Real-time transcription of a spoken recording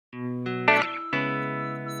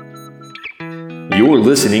You're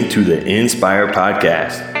listening to the Inspire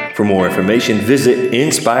Podcast. For more information, visit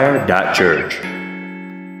inspire.church.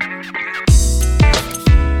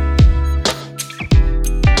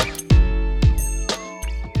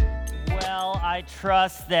 Well, I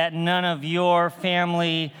trust that none of your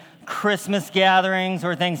family Christmas gatherings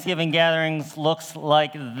or Thanksgiving gatherings looks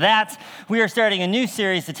like that. We are starting a new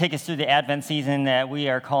series to take us through the Advent season that we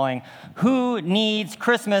are calling Who Needs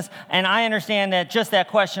Christmas? And I understand that just that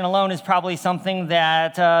question alone is probably something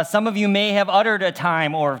that some of you may have uttered a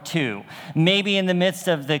time or two. Maybe in the midst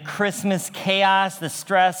of the Christmas chaos, the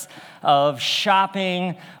stress of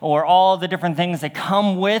shopping, or all the different things that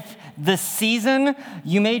come with the season,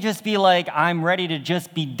 you may just be like, I'm ready to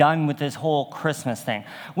just be done with this whole Christmas thing.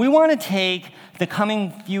 We want to take the coming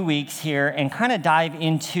few weeks here and kind of dive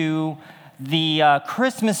into the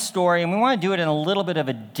Christmas story, and we want to do it in a little bit of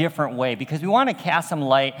a different way because we want to cast some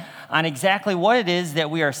light on exactly what it is that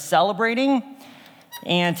we are celebrating.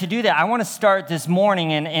 And to do that, I want to start this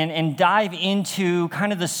morning and dive into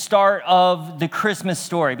kind of the start of the Christmas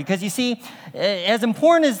story. Because you see, as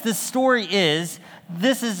important as this story is,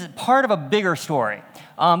 this is part of a bigger story.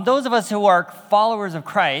 Those of us who are followers of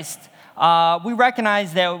Christ, we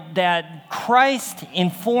recognize that Christ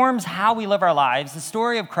informs how we live our lives. The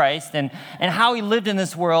story of Christ and how he lived in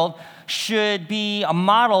this world should be a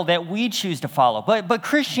model that we choose to follow. But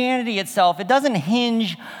Christianity itself, it doesn't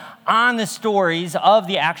hinge on the stories of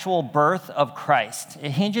the actual birth of Christ.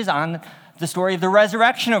 It hinges on the story of the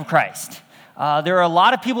resurrection of Christ. There are a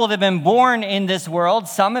lot of people that have been born in this world.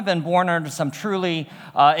 Some have been born under some truly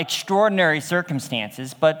extraordinary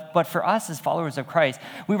circumstances. But for us as followers of Christ,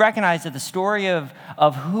 we recognize that the story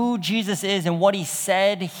of who Jesus is and what he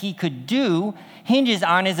said he could do hinges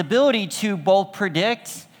on his ability to both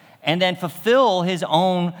predict and then fulfill his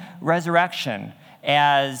own resurrection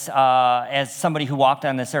as somebody who walked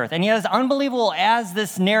on this earth. And yet, as unbelievable as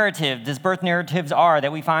this birth narratives are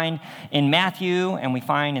that we find in Matthew and we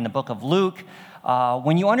find in the book of Luke,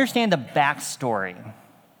 when you understand the backstory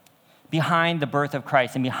behind the birth of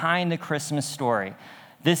Christ and behind the Christmas story,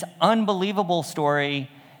 this unbelievable story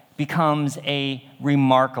becomes a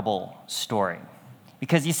remarkable story.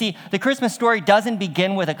 Because you see, the Christmas story doesn't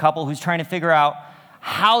begin with a couple who's trying to figure out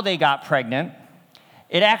how they got pregnant.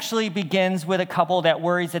 It actually begins with a couple that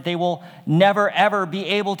worries that they will never, ever be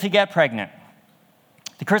able to get pregnant.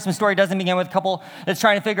 The Christmas story doesn't begin with a couple that's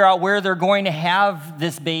trying to figure out where they're going to have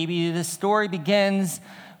this baby. The story begins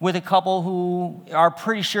with a couple who are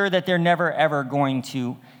pretty sure that they're never, ever going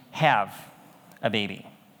to have a baby.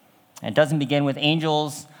 It doesn't begin with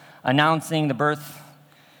angels announcing the birth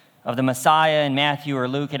of the Messiah in Matthew or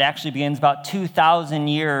Luke. It actually begins about 2,000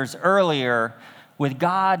 years earlier with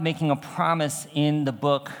God making a promise in the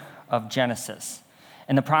book of Genesis.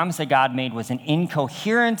 And the promise that God made was an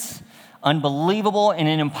incoherent, unbelievable, and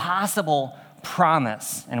an impossible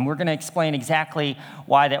promise. And we're going to explain exactly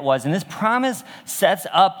why that was. And this promise sets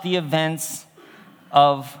up the events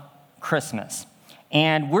of Christmas.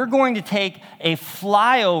 And we're going to take a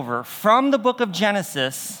flyover from the book of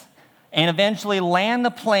Genesis and eventually land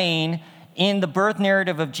the plane in the birth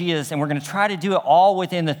narrative of Jesus, and we're going to try to do it all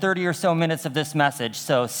within the 30 or so minutes of this message,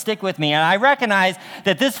 so stick with me. And I recognize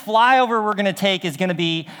that this flyover we're going to take is going to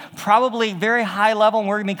be probably very high level, and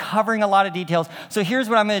we're going to be covering a lot of details. So here's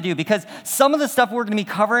what I'm going to do, because some of the stuff we're going to be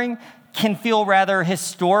covering can feel rather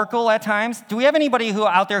historical at times. Do we have anybody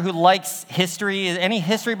out there who likes history? Any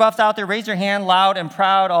history buffs out there? Raise your hand loud and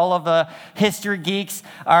proud, all of the history geeks.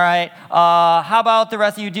 All right. How about the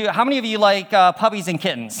rest of you? How many of you like puppies and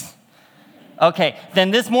kittens? Okay,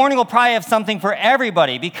 then this morning we'll probably have something for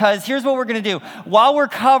everybody, because here's what we're going to do. While we're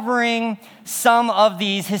covering some of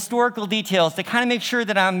these historical details, to kind of make sure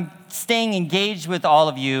that I'm staying engaged with all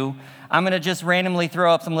of you, I'm going to just randomly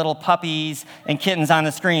throw up some little puppies and kittens on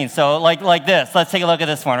the screen. So like this. Let's take a look at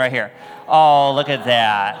this one right here. Oh, look at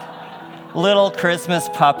that. Little Christmas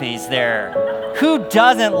puppies there. Who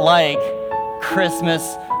doesn't like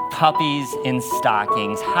Christmas puppies in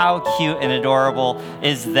stockings? How cute and adorable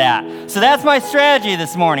is that? So that's my strategy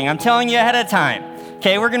this morning. I'm telling you ahead of time.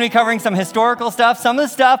 Okay, we're going to be covering some historical stuff. Some of the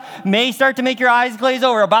stuff may start to make your eyes glaze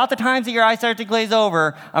over. About the times that your eyes start to glaze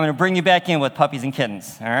over, I'm going to bring you back in with puppies and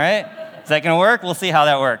kittens. All right? Is that going to work? We'll see how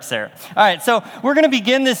that works there. All right, so we're going to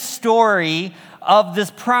begin this story of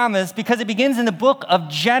this promise because it begins in the book of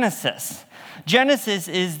Genesis. Genesis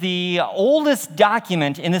is the oldest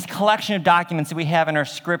document in this collection of documents that we have in our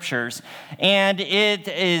scriptures, and it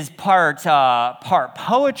is part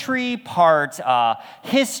poetry, part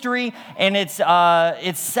history, and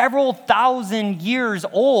it's several thousand years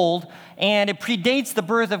old. and it predates the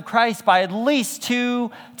birth of Christ by at least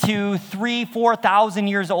 2,000 to 3,000, 4,000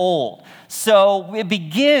 years old. So it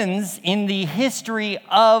begins in the history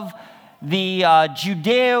of the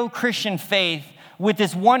Judeo-Christian faith with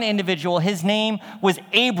this one individual. His name was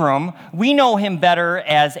Abram. We know him better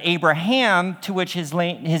as Abraham, to which his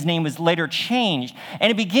name was later changed.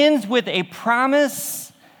 And it begins with a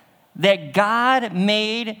promise that God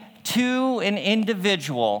made to an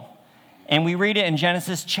individual. And we read it in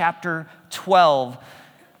Genesis chapter 12,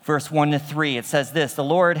 verse 1 to 3. It says this: the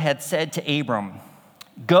Lord had said to Abram,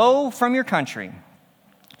 "Go from your country,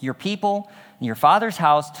 your people, and your father's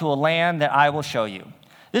house to a land that I will show you."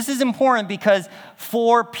 This is important because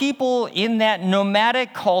for people in that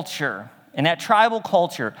nomadic culture, in that tribal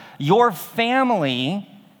culture, your family,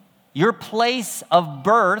 your place of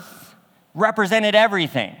birth represented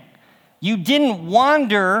everything. You didn't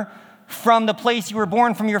wander from the place you were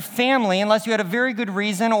born, from your family, unless you had a very good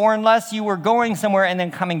reason or unless you were going somewhere and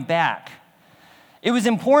then coming back. It was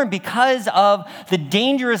important because of the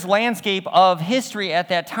dangerous landscape of history at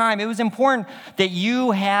that time. It was important that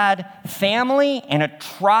you had family and a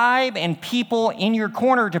tribe and people in your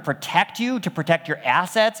corner to protect you, to protect your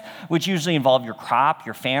assets, which usually involve your crop,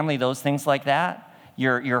 your family, those things like that,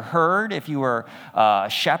 your herd if you were a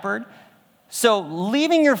shepherd. So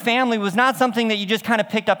leaving your family was not something that you just kind of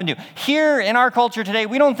picked up and do. Here in our culture today,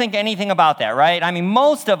 we don't think anything about that, right? I mean,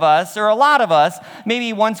 most of us, or a lot of us,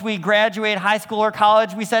 maybe once we graduate high school or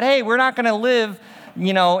college, we said, hey, we're not going to live,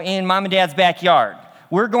 in mom and dad's backyard.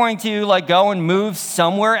 We're going to go and move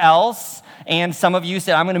somewhere else. And some of you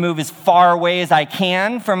said, I'm going to move as far away as I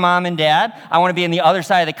can from mom and dad. I want to be on the other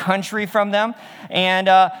side of the country from them. And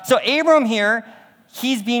so Abram here,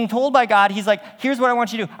 he's being told by God, he's like, here's what I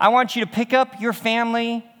want you to do. I want you to pick up your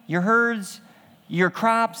family, your herds, your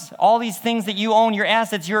crops, all these things that you own, your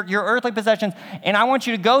assets, your earthly possessions, and I want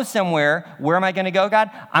you to go somewhere. Where am I going to go, God?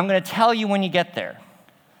 I'm going to tell you when you get there.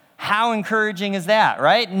 How encouraging is that,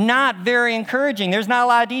 right? Not very encouraging. There's not a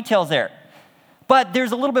lot of details there. But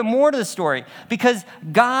there's a little bit more to the story because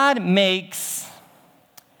God makes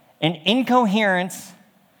an incoherent,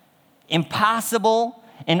 impossible,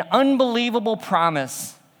 an unbelievable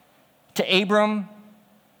promise to Abram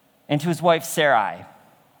and to his wife Sarai.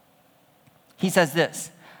 He says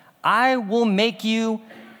this: I will make you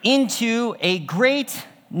into a great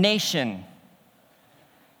nation,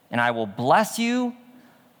 and I will bless you.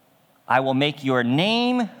 I will make your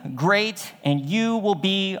name great, and you will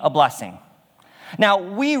be a blessing. Now,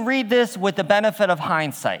 we read this with the benefit of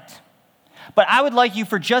hindsight. But I would like you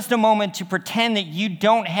for just a moment to pretend that you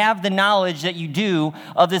don't have the knowledge that you do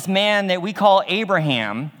of this man that we call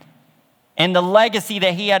Abraham and the legacy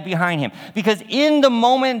that he had behind him. Because in the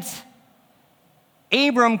moment,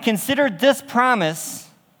 Abram considered this promise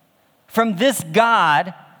from this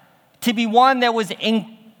God to be one that was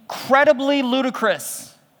incredibly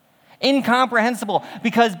ludicrous, incomprehensible,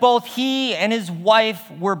 because both he and his wife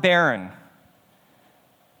were barren.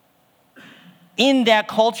 In that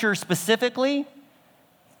culture specifically,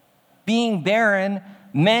 being barren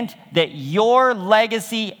meant that your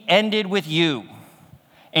legacy ended with you,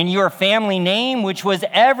 and your family name, which was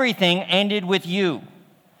everything, ended with you.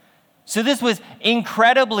 So this was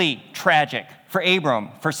incredibly tragic for Abram,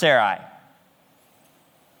 for Sarai.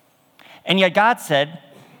 And yet God said,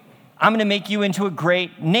 I'm going to make you into a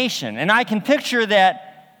great nation. And I can picture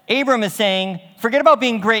that Abram is saying, forget about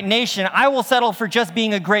being a great nation. I will settle for just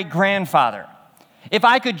being a great grandfather. If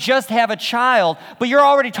I could just have a child, but you're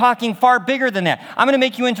already talking far bigger than that. I'm going to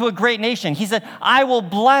make you into a great nation. He said, I will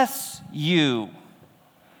bless you.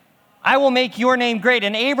 I will make your name great.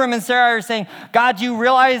 And Abram and Sarai are saying, God, do you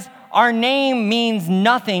realize our name means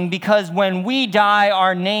nothing because when we die,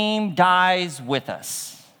 our name dies with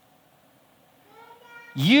us.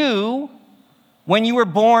 You, when you were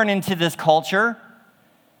born into this culture,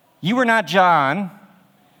 you were not John.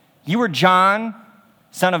 You were John,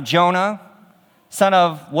 son of Jonah, son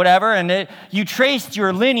of whatever, and you traced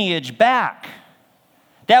your lineage back.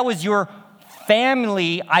 That was your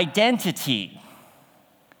family identity.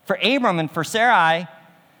 For Abram and for Sarai,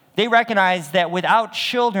 they recognized that without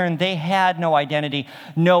children, they had no identity,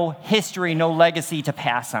 no history, no legacy to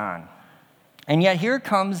pass on. And yet here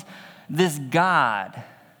comes this God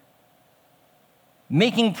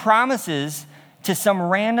making promises to some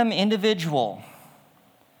random individual,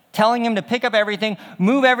 telling him to pick up everything,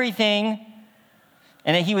 move everything,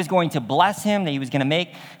 and that he was going to bless him, that he was going to make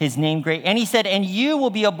his name great. And he said, and you will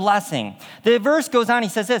be a blessing. The verse goes on, he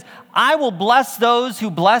says this, I will bless those who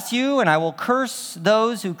bless you, and I will curse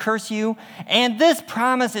those who curse you. And this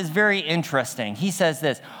promise is very interesting. He says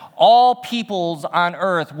this, all peoples on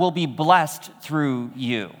earth will be blessed through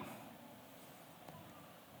you.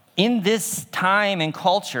 in this time and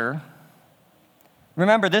culture,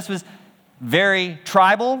 remember, this was very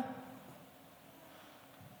tribal.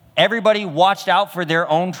 Everybody watched out for their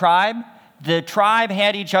own tribe. The tribe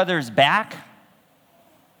had each other's back.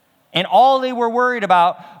 And all they were worried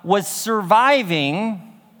about was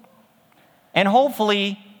surviving and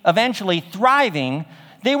hopefully, eventually thriving.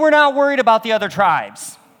 They were not worried about the other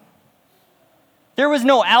tribes. There was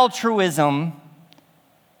no altruism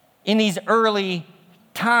in these early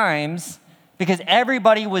times because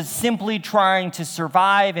everybody was simply trying to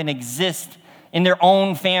survive and exist in their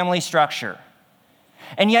own family structure.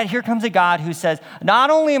 And yet here comes a God who says, not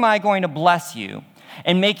only am I going to bless you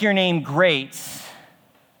and make your name great,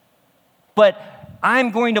 but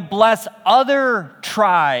I'm going to bless other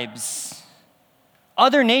tribes,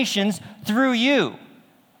 other nations through you.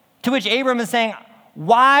 To which Abram is saying,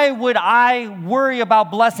 why would I worry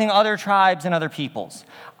about blessing other tribes and other peoples?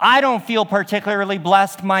 I don't feel particularly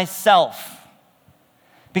blessed myself.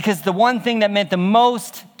 Because the one thing that meant the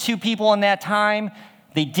most to people in that time,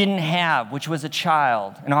 they didn't have, which was a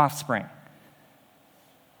child, an offspring.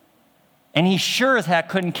 And he sure as heck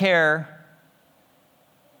couldn't care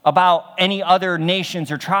about any other nations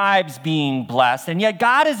or tribes being blessed. And yet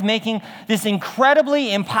God is making this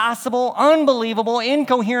incredibly impossible, unbelievable,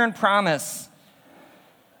 incoherent promise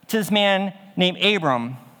to this man named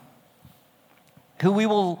Abram, who we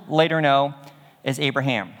will later know as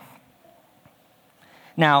Abraham.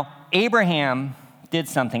 Now, Abraham did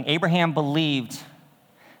something. Abraham believed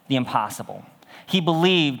the impossible. He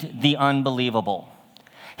believed the unbelievable.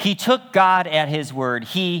 He took God at his word.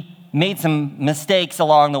 He made some mistakes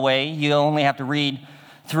along the way. You only have to read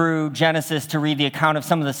through Genesis to read the account of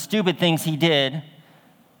some of the stupid things he did.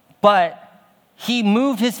 But he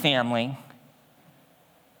moved his family,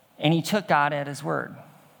 and he took God at his word.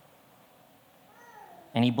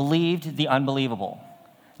 And he believed the unbelievable.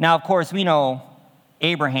 Now, of course, we know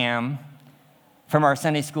Abraham from our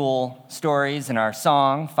Sunday school stories and our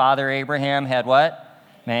song. Father Abraham had what?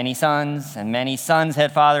 Many sons, and many sons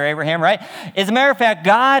had Father Abraham, right? As a matter of fact,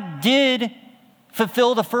 God did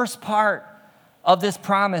fulfill the first part of this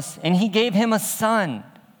promise, and he gave him a son.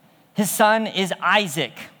 His son is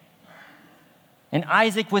Isaac. And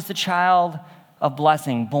Isaac was the child of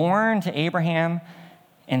blessing, born to Abraham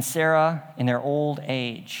and Sarah in their old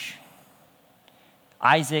age.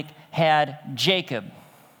 Isaac had Jacob.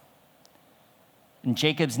 And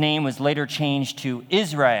Jacob's name was later changed to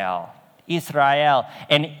Israel.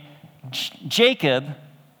 And Jacob,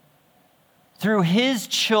 through his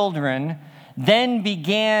children, then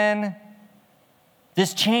began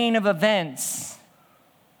this chain of events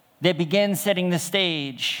that began setting the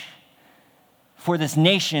stage for this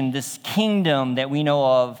nation, this kingdom that we know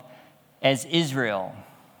of as Israel.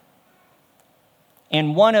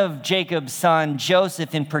 And one of Jacob's sons,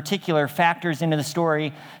 Joseph in particular, factors into the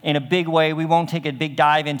story in a big way. We won't take a big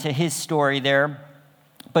dive into his story there.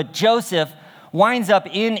 But Joseph winds up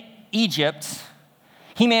in Egypt.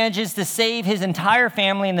 He manages to save his entire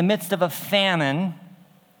family in the midst of a famine.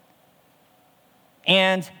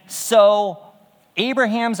 And so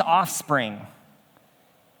Abraham's offspring,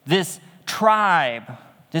 this tribe,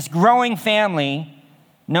 this growing family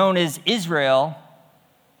known as Israel,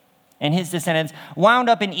 and his descendants wound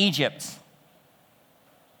up in Egypt.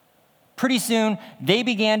 Pretty soon, they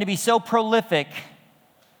began to be so prolific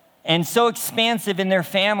and so expansive in their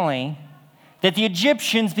family that the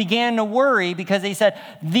Egyptians began to worry because they said,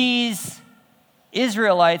 these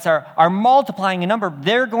Israelites are multiplying in number.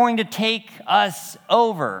 They're going to take us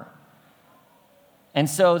over. And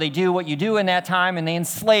so they do what you do in that time, and they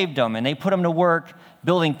enslaved them, and they put them to work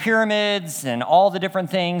building pyramids and all the different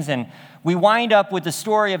things. And we wind up with the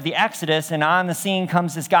story of the Exodus, and on the scene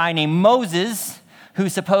comes this guy named Moses, who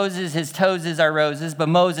supposes his toes are roses, but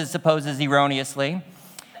Moses supposes erroneously.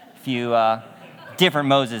 A few different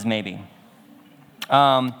Moses, maybe.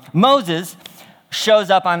 Moses shows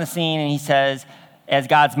up on the scene, and he says, as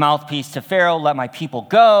God's mouthpiece to Pharaoh, let my people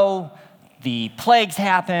go. The plagues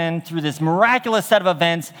happen. Through this miraculous set of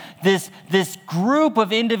events, this group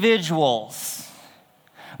of individuals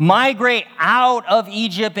migrate out of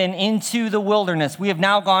Egypt and into the wilderness. We have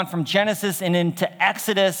now gone from Genesis and into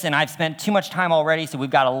Exodus, and I've spent too much time already, so we've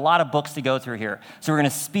got a lot of books to go through here. So we're going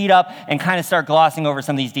to speed up and kind of start glossing over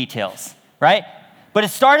some of these details, right? But it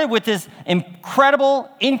started with this incredible,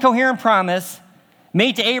 incoherent promise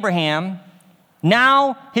made to Abraham.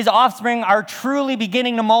 Now his offspring are truly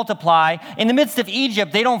beginning to multiply. In the midst of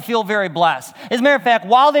Egypt, they don't feel very blessed. As a matter of fact,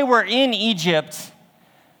 while they were in Egypt,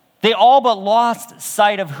 they all but lost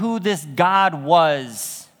sight of who this God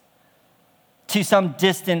was to some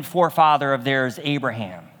distant forefather of theirs,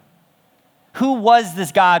 Abraham. Who was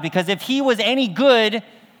this God? Because if he was any good,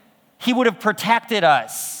 he would have protected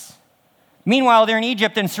us. Meanwhile, they're in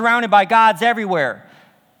Egypt and surrounded by gods everywhere.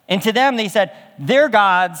 And to them, they said, their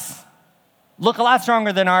gods look a lot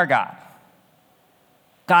stronger than our God.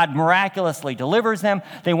 God miraculously delivers them.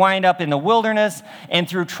 They wind up in the wilderness. And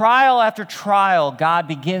through trial after trial, God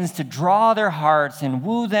begins to draw their hearts and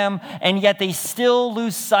woo them. And yet they still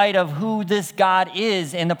lose sight of who this God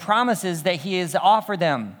is and the promises that he has offered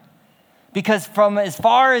them. Because from as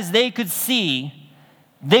far as they could see,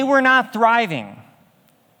 they were not thriving.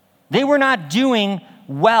 They were not doing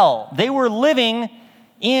well. They were living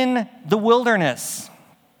in the wilderness.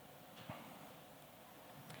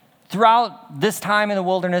 Throughout this time in the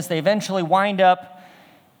wilderness, they eventually wind up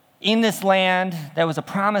in this land that was a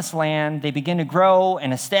promised land. They begin to grow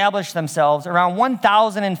and establish themselves. Around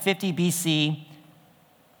 1050 BC,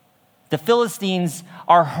 the Philistines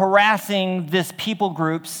are harassing this people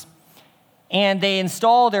groups, and they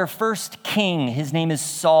install their first king. His name is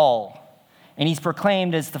Saul, and he's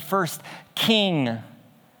proclaimed as the first king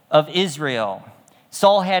of Israel.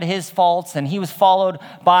 Saul had his faults, and he was followed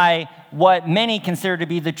by what many consider to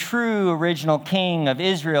be the true original king of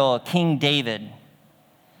Israel, King David.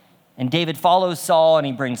 And David follows Saul, and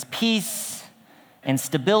he brings peace and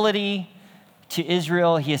stability to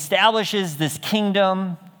Israel. He establishes this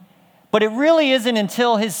kingdom. But it really isn't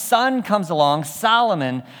until his son comes along,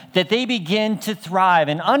 Solomon, that they begin to thrive.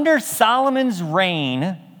 And under Solomon's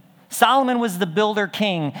reign, Solomon was the builder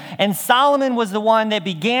king, and Solomon was the one that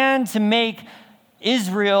began to make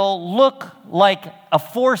Israel look like a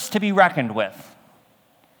force to be reckoned with.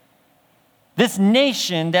 This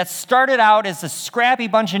nation that started out as a scrappy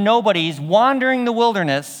bunch of nobodies wandering the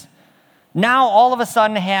wilderness, now all of a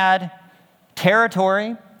sudden had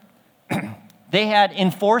territory, they had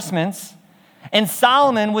enforcements, and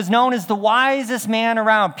Solomon was known as the wisest man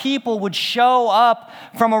around. People would show up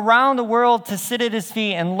from around the world to sit at his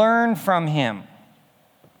feet and learn from him.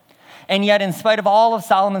 And yet, in spite of all of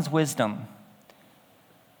Solomon's wisdom,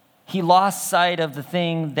 he lost sight of the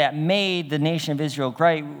thing that made the nation of Israel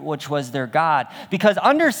great, which was their God. Because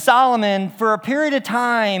under Solomon, for a period of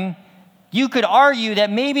time, you could argue that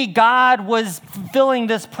maybe God was fulfilling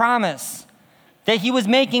this promise, that he was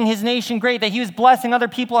making his nation great, that he was blessing other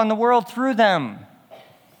people in the world through them.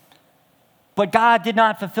 But God did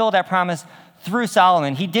not fulfill that promise through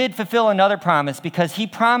Solomon. He did fulfill another promise, because he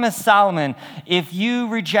promised Solomon, if you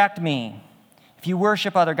reject me, if you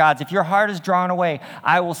worship other gods, if your heart is drawn away,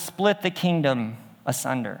 I will split the kingdom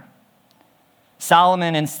asunder.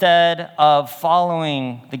 Solomon, instead of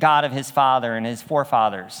following the God of his father and his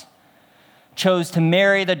forefathers, chose to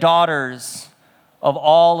marry the daughters of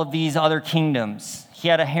all of these other kingdoms. He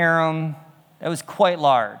had a harem that was quite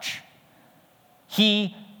large.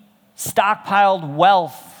 He stockpiled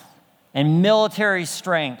wealth and military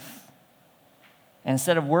strength.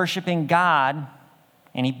 Instead of worshiping God,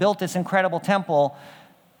 and he built this incredible temple,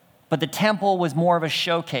 but the temple was more of a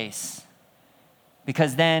showcase,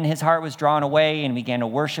 because then his heart was drawn away and began to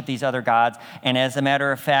worship these other gods. And as a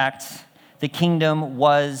matter of fact, the kingdom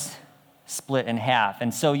was split in half.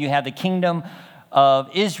 And so you have the kingdom of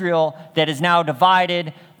Israel that is now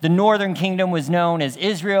divided. The northern kingdom was known as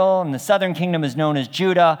Israel, and the southern kingdom is known as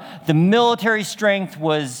Judah. The military strength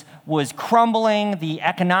was crumbling. The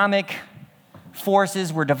economic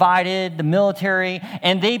forces were divided, the military,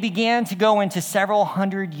 and they began to go into several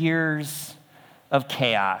hundred years of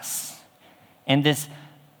chaos. And this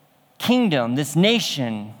kingdom, this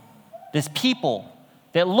nation, this people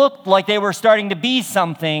that looked like they were starting to be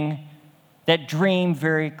something, that dream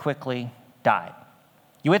very quickly died.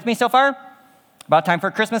 You with me so far? About time for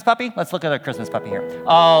a Christmas puppy? Let's look at our Christmas puppy here.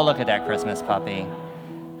 Oh, look at that Christmas puppy.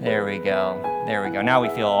 There we go. There we go. Now we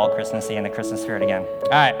feel all Christmassy in the Christmas spirit again. All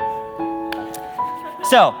right.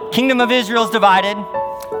 So, kingdom of Israel is divided.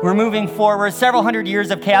 We're moving forward, several hundred years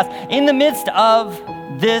of chaos. In the midst of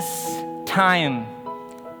this time,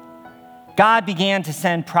 God began to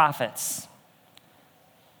send prophets,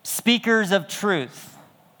 speakers of truth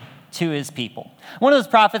to his people. One of those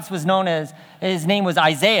prophets was known as, his name was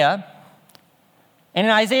Isaiah. And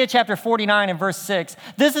in Isaiah chapter 49 and verse 6,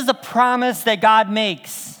 this is a promise that God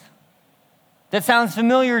makes that sounds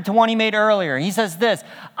familiar to one he made earlier. He says this,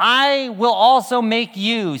 I will also make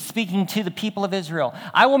you, speaking to the people of Israel,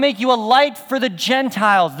 I will make you a light for the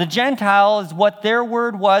Gentiles. The Gentile is what their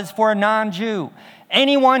word was for a non-Jew,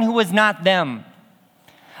 anyone who was not them.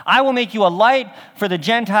 I will make you a light for the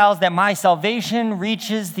Gentiles, that my salvation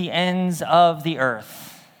reaches the ends of the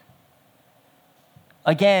earth.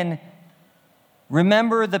 Again,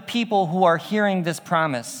 remember the people who are hearing this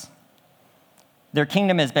promise. Their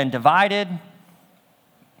kingdom has been divided.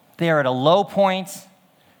 They are at a low point.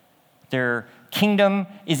 Their kingdom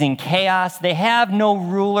is in chaos. They have no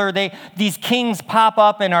ruler. These kings pop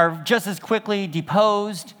up and are just as quickly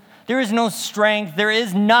deposed. There is no strength. There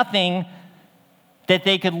is nothing that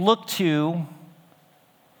they could look to.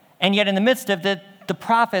 And yet in the midst of it, the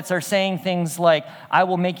prophets are saying things like, I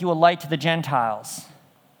will make you a light to the Gentiles.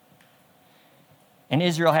 And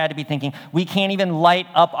Israel had to be thinking, we can't even light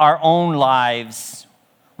up our own lives.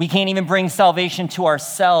 We can't even bring salvation to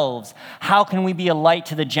ourselves. How can we be a light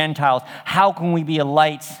to the Gentiles? How can we be a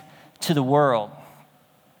light to the world?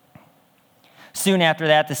 Soon after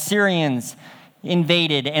that, the Syrians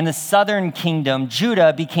invaded, and the southern kingdom,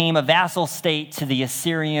 Judah, became a vassal state to the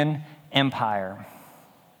Assyrian Empire.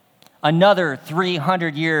 Another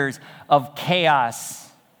 300 years of chaos,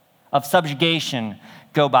 of subjugation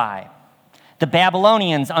go by. The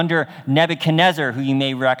Babylonians under Nebuchadnezzar, who you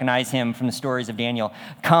may recognize him from the stories of Daniel,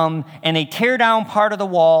 come and they tear down part of the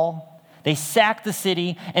wall. They sack the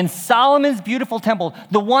city, and Solomon's beautiful temple,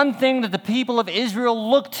 the one thing that the people of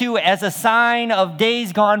Israel looked to as a sign of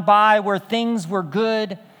days gone by where things were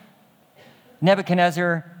good,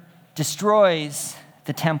 Nebuchadnezzar destroys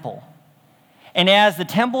the temple. And as the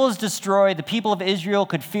temple is destroyed, the people of Israel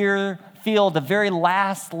could feel the very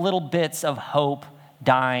last little bits of hope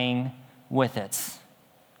dying with it.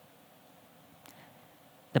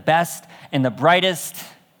 The best and the brightest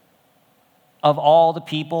of all the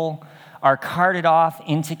people are carted off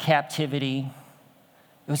into captivity.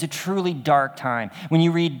 It was a truly dark time. When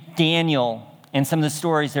you read Daniel and some of the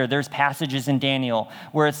stories there's passages in Daniel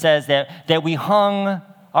where it says that we hung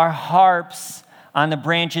our harps on the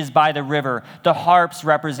branches by the river. The harps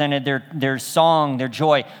represented their song, their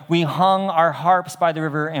joy. We hung our harps by the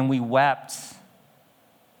river and we wept.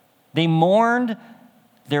 They mourned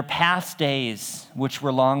their past days, which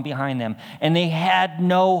were long behind them, and they had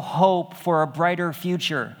no hope for a brighter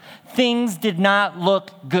future. Things did not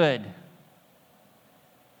look good.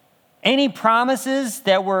 Any promises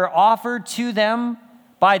that were offered to them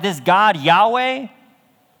by this God, Yahweh,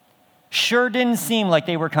 sure didn't seem like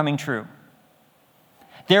they were coming true.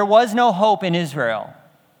 There was no hope in Israel.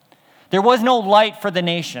 There was no light for the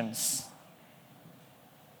nations.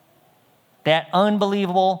 That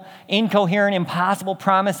unbelievable, incoherent, impossible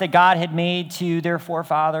promise that God had made to their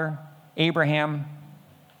forefather, Abraham,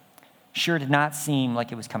 sure did not seem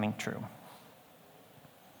like it was coming true.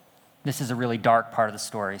 This is a really dark part of the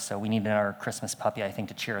story, so we need our Christmas puppy, I think,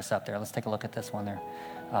 to cheer us up there. Let's take a look at this one there.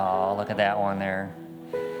 Oh, look at that one there.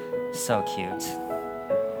 So cute.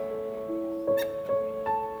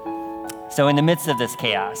 So in the midst of this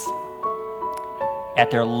chaos, at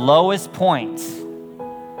their lowest point,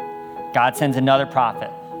 God sends another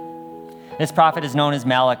prophet. This prophet is known as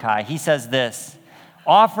Malachi. He says this,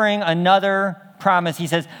 offering another promise. He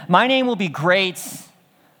says, my name will be great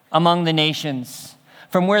among the nations.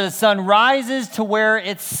 From where the sun rises to where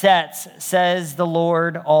it sets, says the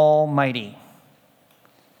Lord Almighty.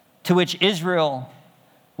 To which Israel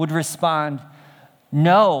would respond,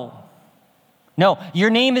 no, your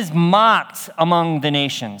name is mocked among the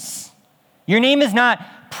nations. Your name is not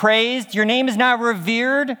praised. Your name is not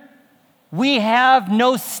revered. We have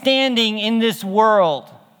no standing in this world.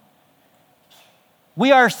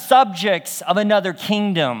 We are subjects of another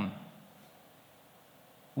kingdom.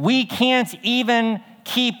 We can't even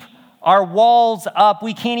keep our walls up.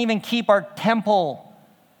 We can't even keep our temple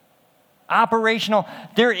operational.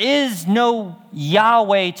 There is no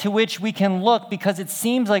Yahweh to which we can look because it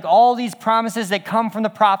seems like all these promises that come from the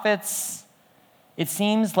prophets, it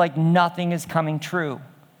seems like nothing is coming true.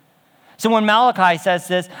 So when Malachi says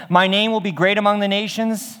this, my name will be great among the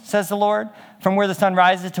nations, says the Lord, from where the sun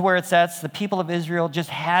rises to where it sets, the people of Israel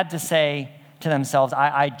just had to say to themselves,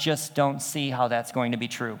 I just don't see how that's going to be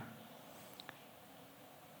true.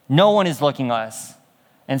 No one is looking at us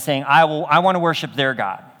and saying, I want to worship their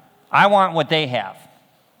God. I want what they have.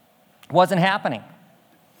 It wasn't happening.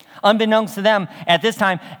 Unbeknownst to them, at this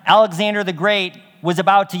time, Alexander the Great was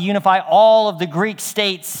about to unify all of the Greek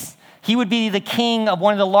states. He would be the king of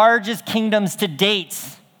one of the largest kingdoms to date.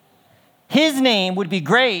 His name would be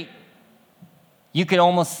great. You could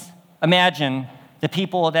almost imagine the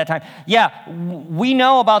people at that time. Yeah, we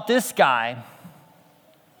know about this guy.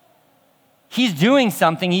 He's doing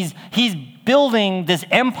something. He's building this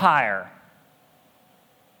empire.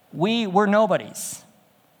 We're nobodies.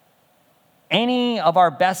 Any of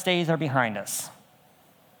our best days are behind us.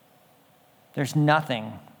 There's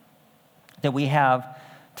nothing that we have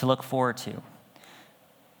to look forward to.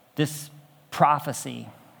 This prophecy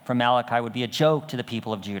from Malachi would be a joke to the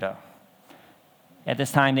people of Judah. At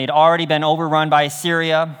this time, they'd already been overrun by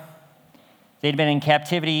Assyria. They'd been in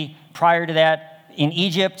captivity prior to that in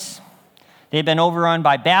Egypt, they'd been overrun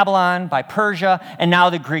by Babylon, by Persia, and now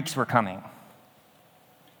the Greeks were coming.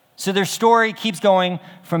 So their story keeps going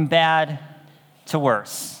from bad to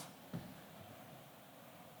worse.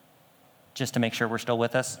 Just to make sure we're still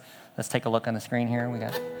with us, let's take a look on the screen here. We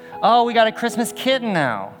got a Christmas kitten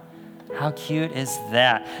now. How cute is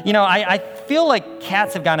that? You know, I feel like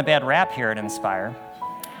cats have gotten a bad rap here at Inspire.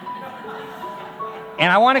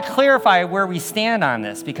 And I want to clarify where we stand on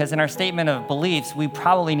this, because in our statement of beliefs, we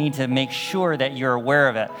probably need to make sure that you're aware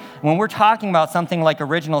of it. When we're talking about something like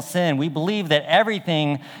original sin, we believe that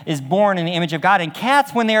everything is born in the image of God. And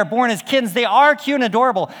cats, when they are born as kittens, they are cute and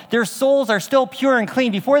adorable. Their souls are still pure and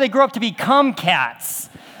clean before they grow up to become cats.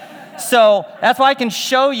 So that's why I can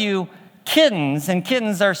show you kittens, and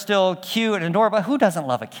kittens are still cute and adorable. Who doesn't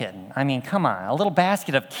love a kitten? I mean, come on, a little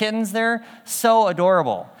basket of kittens there, so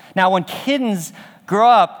adorable. Now, when kittens grow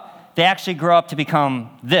up, they actually grow up to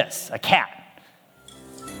become this, a cat.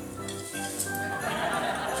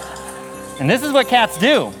 And this is what cats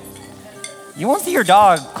do. You won't see your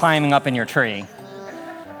dog climbing up in your tree.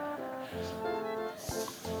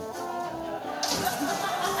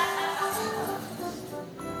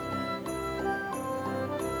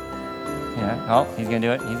 Yeah. Oh, he's going to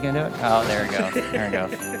do it. He's going to do it. Oh, there it goes. There it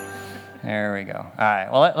goes. There we go. All right.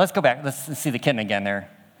 Well, let's go back. Let's see the kitten again there.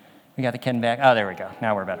 We got the kitten back. Oh, there we go.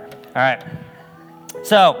 Now we're better. All right.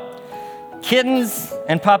 So, kittens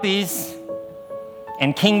and puppies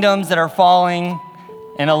and kingdoms that are falling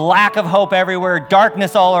and a lack of hope everywhere,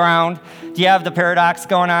 darkness all around. Do you have the paradox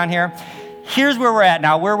going on here? Here's where we're at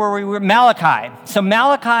now. Where were we? We're Malachi. So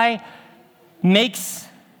Malachi makes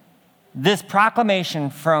this proclamation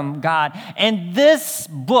from God. And this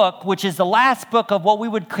book, which is the last book of what we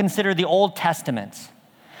would consider the Old Testament,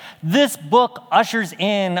 this book ushers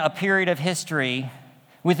in a period of history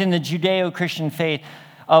within the Judeo-Christian faith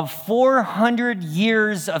of 400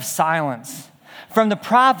 years of silence. From the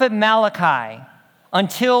prophet Malachi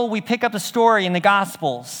until we pick up the story in the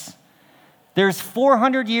Gospels, there's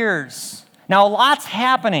 400 years. Now, a lot's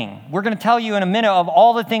happening. We're going to tell you in a minute of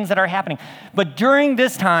all the things that are happening. But during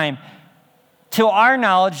this time, to our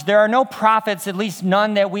knowledge, there are no prophets, at least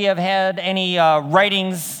none that we have had any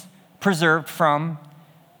writings preserved from.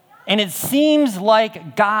 And it seems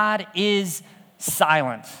like God is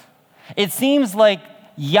silent. It seems like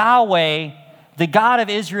Yahweh, the God of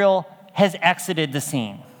Israel, has exited the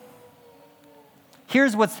scene.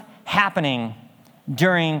 Here's what's happening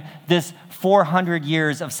during this 400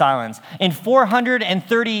 years of silence. In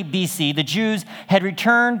 430 BC, the Jews had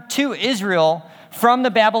returned to Israel from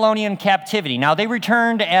the Babylonian captivity. Now, they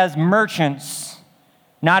returned as merchants,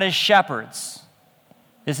 not as shepherds.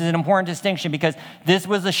 This is an important distinction because this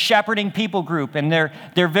was a shepherding people group, and their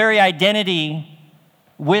very identity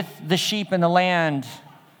with the sheep and the land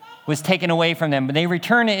was taken away from them. But they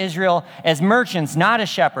returned to Israel as merchants, not as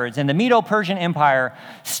shepherds, and the Medo-Persian Empire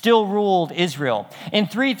still ruled Israel. In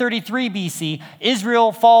 333 BC,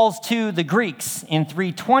 Israel falls to the Greeks. In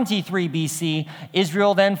 323 BC,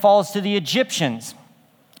 Israel then falls to the Egyptians.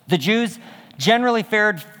 The Jews generally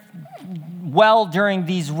fared well during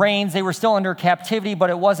these reigns. They were still under captivity,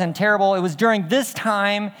 but it wasn't terrible. It was during this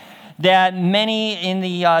time that many in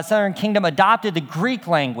the southern kingdom adopted the Greek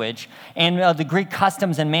language and the Greek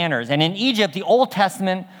customs and manners. And in Egypt, the Old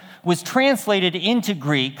Testament was translated into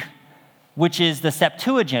Greek, which is the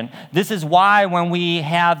Septuagint. This is why when we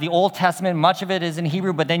have the Old Testament, much of it is in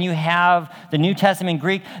Hebrew, but then you have the New Testament in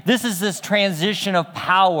Greek. This is this transition of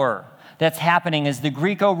power that's happening as the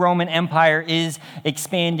Greco-Roman Empire is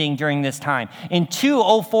expanding during this time. In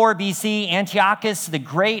 204 BC, Antiochus the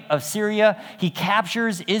Great of Syria, he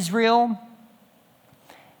captures Israel.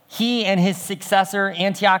 He and his successor,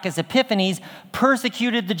 Antiochus Epiphanes,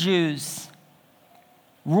 persecuted the Jews,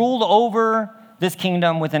 ruled over this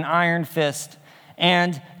kingdom with an iron fist,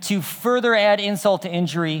 and to further add insult to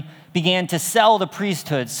injury, began to sell the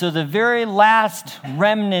priesthood. So the very last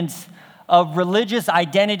remnants of religious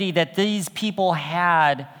identity that these people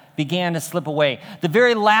had began to slip away. The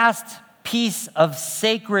very last piece of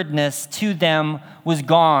sacredness to them was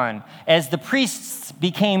gone, as the priests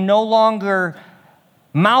became no longer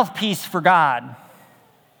mouthpiece for God,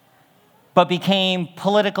 but became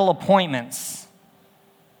political appointments.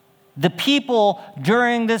 The people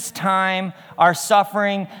during this time are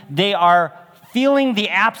suffering. They are feeling the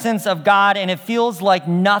absence of God, and it feels like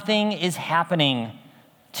nothing is happening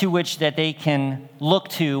to which that they can look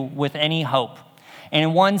to with any hope. And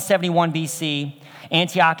in 171 BC,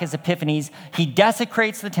 Antiochus Epiphanes, he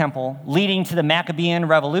desecrates the temple, leading to the Maccabean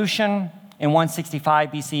Revolution in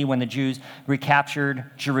 165 BC when the Jews recaptured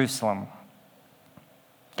Jerusalem.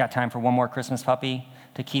 Got time for one more Christmas puppy?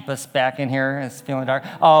 to keep us back in here. It's feeling dark.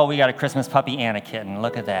 Oh, we got a Christmas puppy and a kitten.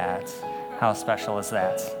 Look at that. How special is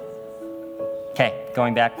that? Okay,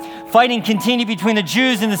 going back. Fighting continued between the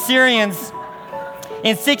Jews and the Syrians.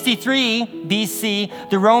 In 63 BC,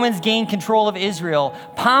 the Romans gained control of Israel.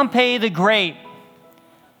 Pompey the Great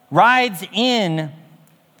rides in,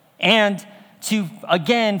 and to,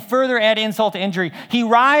 again, further add insult to injury, he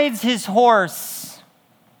rides his horse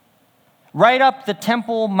right up the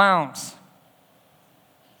Temple Mount.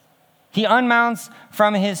 He unmounts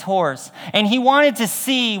from his horse, and he wanted to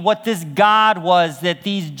see what this God was that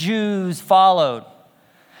these Jews followed.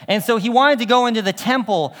 And so he wanted to go into the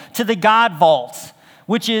temple, to the God vault,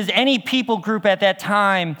 which is any people group at that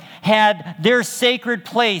time had their sacred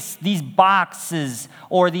place, these boxes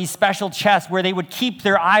or these special chests where they would keep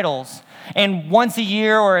their idols. And once a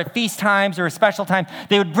year or at feast times or a special time,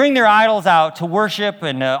 they would bring their idols out to worship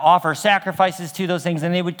and offer sacrifices to those things.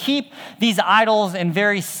 And they would keep these idols in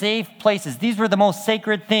very safe places. These were the most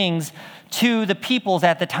sacred things to the peoples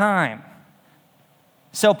at the time.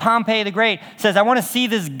 So Pompey the Great says, I want to see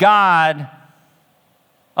this God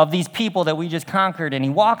of these people that we just conquered. And he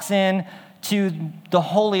walks in to the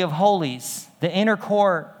Holy of Holies, the inner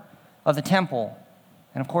court of the temple.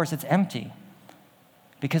 And of course, it's empty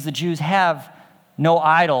because the Jews have no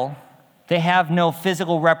idol. They have no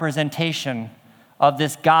physical representation of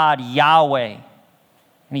this God, Yahweh.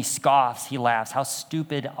 And he scoffs, he laughs. How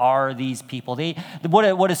stupid are these people?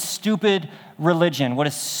 What a stupid religion. What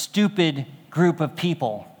a stupid group of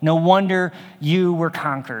people. No wonder you were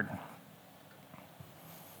conquered.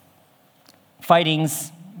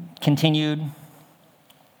 Fightings continued,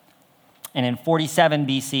 and in 47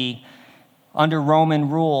 BC, under Roman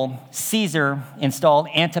rule, Caesar installed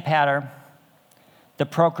Antipater, the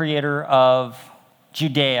procurator of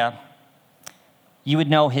Judea. You would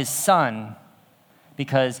know his son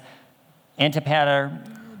because Antipater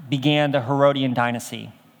began the Herodian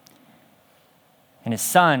dynasty, and his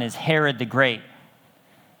son is Herod the Great.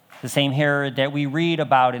 The same Herod that we read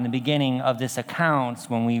about in the beginning of this account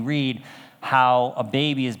when we read how a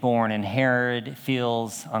baby is born and Herod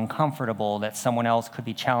feels uncomfortable that someone else could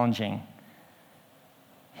be challenging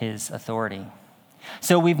his authority.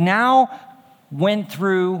 So we've now went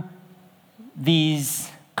through these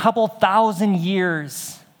couple thousand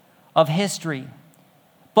years of history.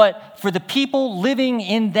 But for the people living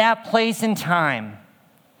in that place and time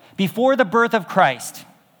before the birth of Christ,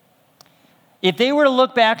 if they were to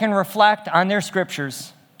look back and reflect on their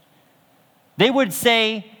scriptures, they would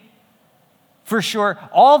say, for sure,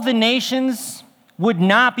 all the nations would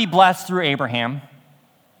not be blessed through Abraham.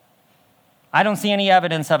 I don't see any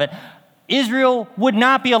evidence of it. Israel would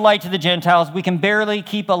not be a light to the Gentiles. We can barely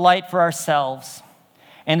keep a light for ourselves.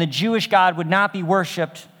 And the Jewish God would not be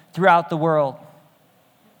worshiped throughout the world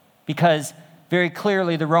because very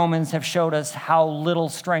clearly the Romans have showed us how little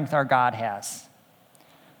strength our God has.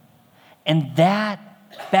 And that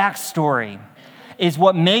backstory is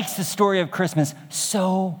what makes the story of Christmas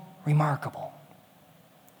so remarkable.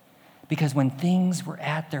 Because when things were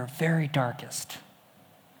at their very darkest,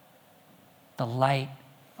 the light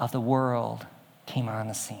of the world came on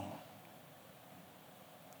the scene.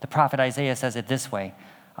 The prophet Isaiah says it this way,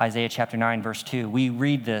 Isaiah chapter 9, verse 2. We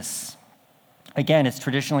read this. Again, it's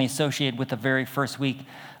traditionally associated with the very first week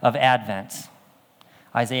of Advent.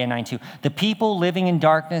 Isaiah 9:2. The people living in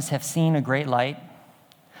darkness have seen a great light.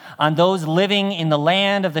 On those living in the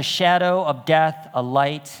land of the shadow of death, a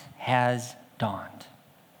light has dawned.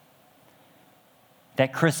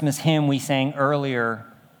 That Christmas hymn we sang earlier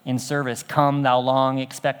in service, Come Thou Long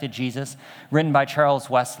Expected Jesus, written by Charles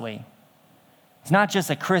Wesley. It's not just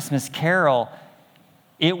a Christmas carol.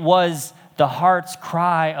 It was the heart's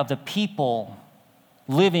cry of the people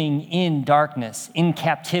living in darkness, in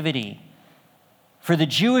captivity. For the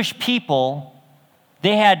Jewish people,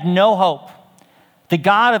 they had no hope. The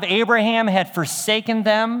God of Abraham had forsaken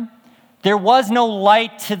them. There was no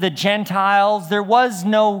light to the Gentiles. There was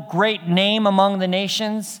no great name among the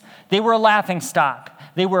nations. They were a laughingstock.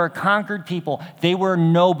 They were a conquered people. They were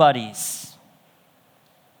nobodies.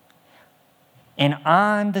 And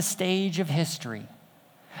on the stage of history,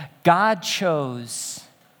 God chose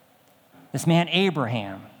this man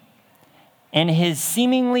Abraham and his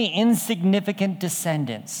seemingly insignificant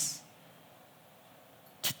descendants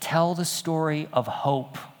to tell the story of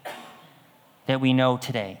hope that we know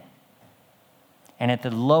today. And at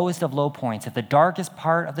the lowest of low points, at the darkest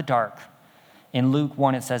part of the dark, in Luke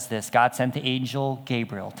 1 it says this, God sent the angel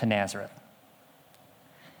Gabriel to Nazareth,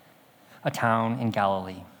 a town in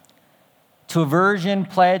Galilee, to a virgin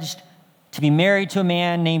pledged to be married to a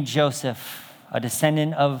man named Joseph, a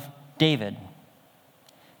descendant of David.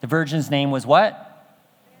 The virgin's name was what?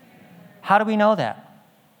 How do we know that?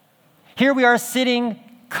 Here we are sitting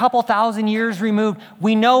a couple thousand years removed.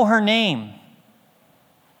 We know her name.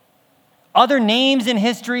 Other names in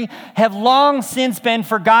history have long since been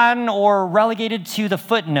forgotten or relegated to the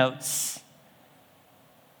footnotes.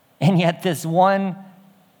 And yet this one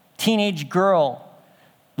teenage girl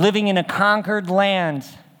living in a conquered land,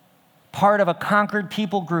 part of a conquered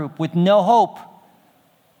people group with no hope,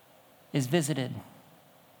 is visited.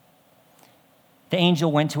 The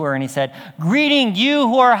angel went to her and he said, "Greeting, you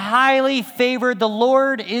who are highly favored, the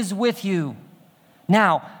Lord is with you."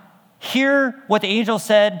 Now, hear what the angel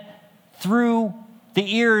said through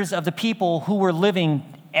the ears of the people who were living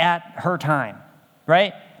at her time,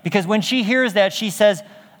 right? Because when she hears that, she says,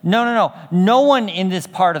 no one in this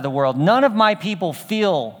part of the world, none of my people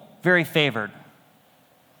feel very favored.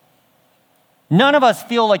 None of us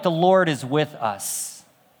feel like the Lord is with us.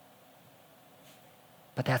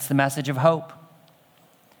 But that's the message of hope.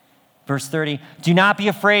 Verse 30, "Do not be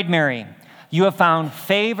afraid, Mary. You have found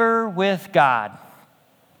favor with God.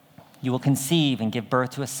 You will conceive and give birth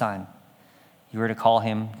to a son. You are to call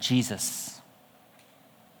him Jesus.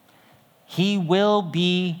 He will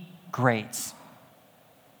be great.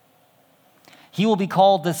 He will be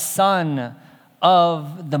called the Son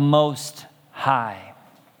of the Most High.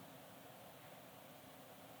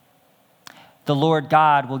 The Lord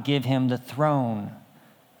God will give him the throne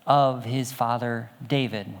of his father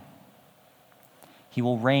David. He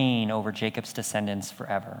will reign over Jacob's descendants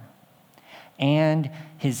forever, and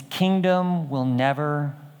his kingdom will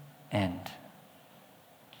never end.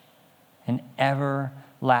 An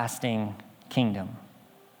everlasting kingdom."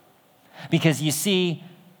 Because you see,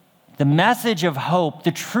 the message of hope,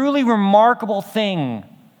 the truly remarkable thing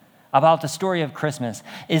about the story of Christmas,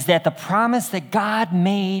 is that the promise that God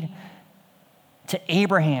made to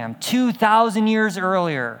Abraham 2,000 years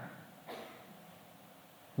earlier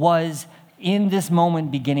was in this moment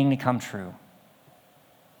beginning to come true.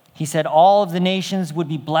 He said all of the nations would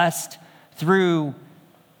be blessed through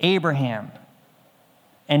Abraham.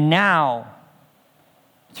 And now,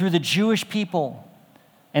 through the Jewish people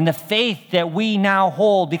and the faith that we now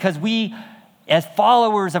hold, because we, as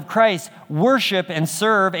followers of Christ, worship and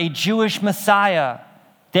serve a Jewish Messiah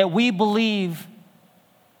that we believe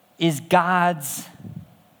is God's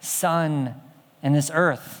Son in this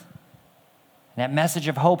earth. That message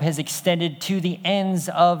of hope has extended to the ends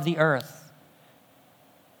of the earth.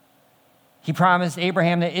 He promised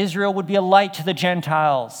Abraham that Israel would be a light to the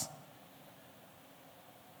Gentiles.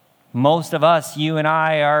 Most of us, you and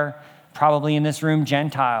I, are probably in this room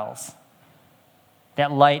Gentiles.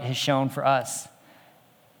 That light has shone for us.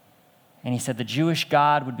 And he said the Jewish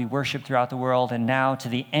God would be worshiped throughout the world, and now to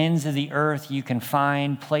the ends of the earth you can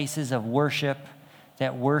find places of worship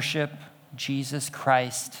that worship Jesus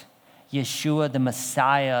Christ, Yeshua, the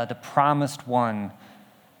Messiah, the promised one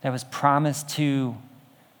that was promised to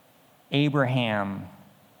Abraham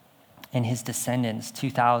and his descendants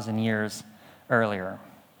 2,000 years earlier.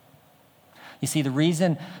 You see, the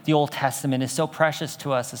reason the Old Testament is so precious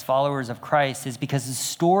to us as followers of Christ is because the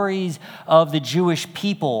stories of the Jewish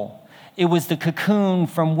people, it was the cocoon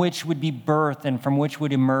from which would be birthed and from which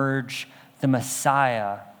would emerge the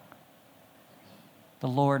Messiah, the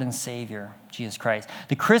Lord and Savior, Jesus Christ.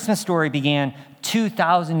 The Christmas story began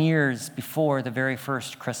 2,000 years before the very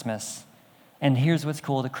first Christmas. And here's what's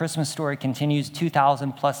cool. The Christmas story continues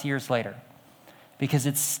 2,000 plus years later because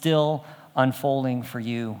it's still unfolding for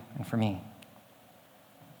you and for me.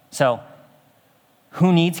 So,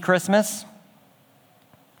 who needs Christmas?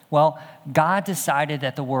 Well, God decided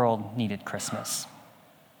that the world needed Christmas.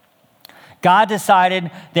 God decided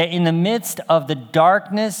that in the midst of the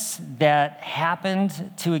darkness that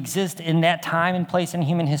happened to exist in that time and place in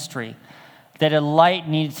human history, that a light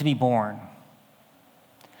needed to be born.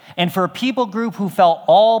 And for a people group who felt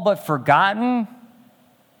all but forgotten,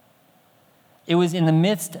 it was in the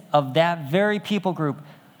midst of that very people group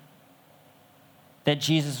that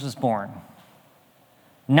Jesus was born.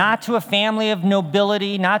 Not to a family of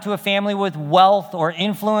nobility, not to a family with wealth or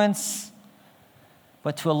influence,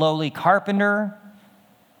 but to a lowly carpenter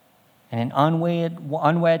and an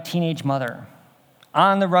unwed teenage mother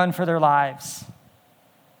on the run for their lives.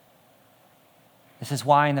 This is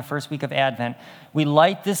why in the first week of Advent, we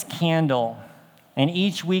light this candle, and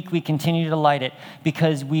each week we continue to light it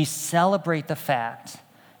because we celebrate the fact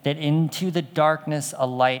that into the darkness a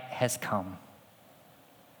light has come.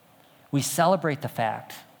 We celebrate the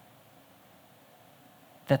fact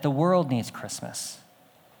that the world needs Christmas.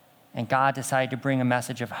 And God decided to bring a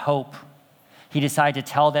message of hope. He decided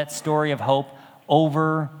to tell that story of hope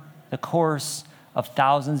over the course of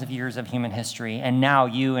thousands of years of human history. And now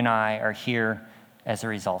you and I are here as a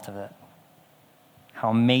result of it. How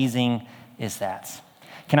amazing is that?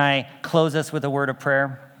 Can I close us with a word of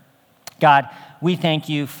prayer? God, we thank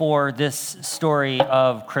you for this story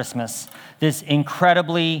of Christmas, this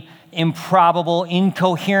incredibly improbable,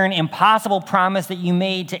 incoherent, impossible promise that you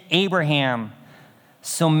made to Abraham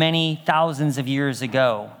so many thousands of years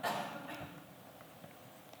ago.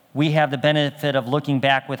 We have the benefit of looking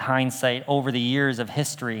back with hindsight over the years of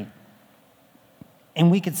history, and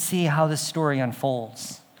we could see how this story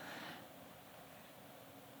unfolds.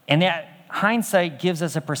 And that hindsight gives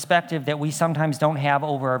us a perspective that we sometimes don't have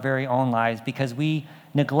over our very own lives because we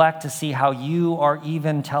neglect to see how you are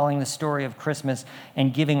even telling the story of Christmas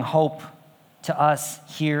and giving hope to us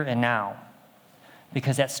here and now.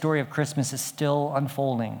 Because that story of Christmas is still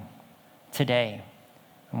unfolding today,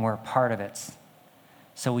 and we're a part of it.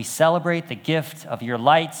 So we celebrate the gift of your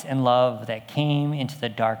light and love that came into the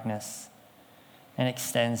darkness and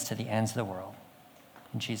extends to the ends of the world.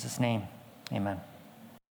 In Jesus' name, amen.